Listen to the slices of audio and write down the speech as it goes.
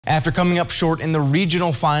After coming up short in the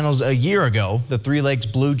regional finals a year ago, the Three Lakes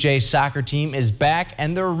Blue Jays soccer team is back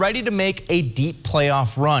and they're ready to make a deep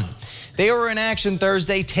playoff run. They were in action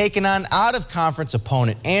Thursday, taking on out-of-conference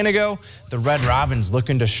opponent Antigo. The Red Robins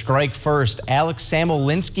looking to strike first. Alex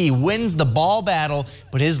Samolinski wins the ball battle,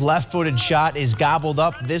 but his left-footed shot is gobbled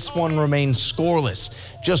up. This one remains scoreless.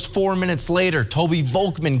 Just 4 minutes later, Toby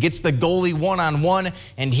Volkman gets the goalie one-on-one,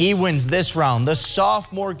 and he wins this round. The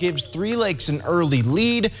sophomore gives Three Lakes an early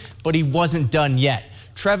lead, but he wasn't done yet.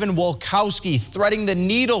 Trevin Wolkowski threading the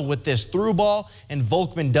needle with this through ball, and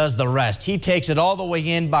Volkman does the rest. He takes it all the way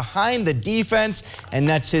in behind the defense, and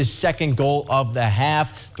that's his second goal of the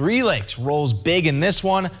half. Three Lakes rolls big in this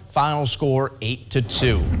one. Final score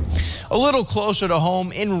 8-2. A little closer to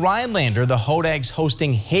home in Rhinelander, the Hodags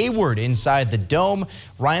hosting Hayward inside the Dome.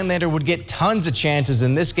 Rhinelander would get tons of chances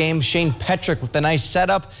in this game. Shane Petrick with a nice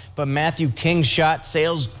setup, but Matthew King's shot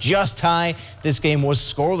sails just high. This game was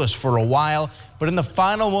scoreless for a while, but in the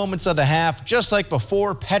final moments of the half, just like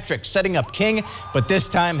before, Petrick setting up King, but this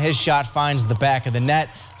time his shot finds the back of the net.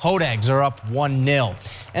 Hodags are up 1-0.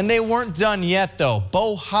 And they weren't done yet, though.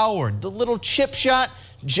 Bo Howard, the little chip shot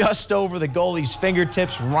just over the goalie's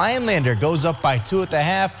fingertips. Rhinelander goes up by 2 at the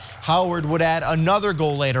half. Howard would add another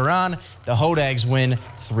goal later on. The Hodags win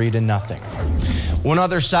 3-0. One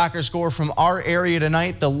other soccer score from our area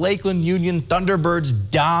tonight, the Lakeland Union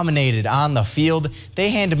Thunderbirds dominated on the field.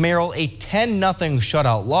 They hand Merrill a 10-0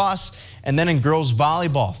 shutout loss. And then in girls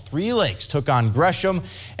volleyball, Three Lakes took on Gresham.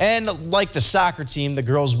 And like the soccer team, the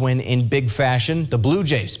girls win in big fashion. The Blue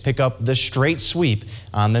Jays pick up the straight sweep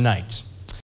on the night.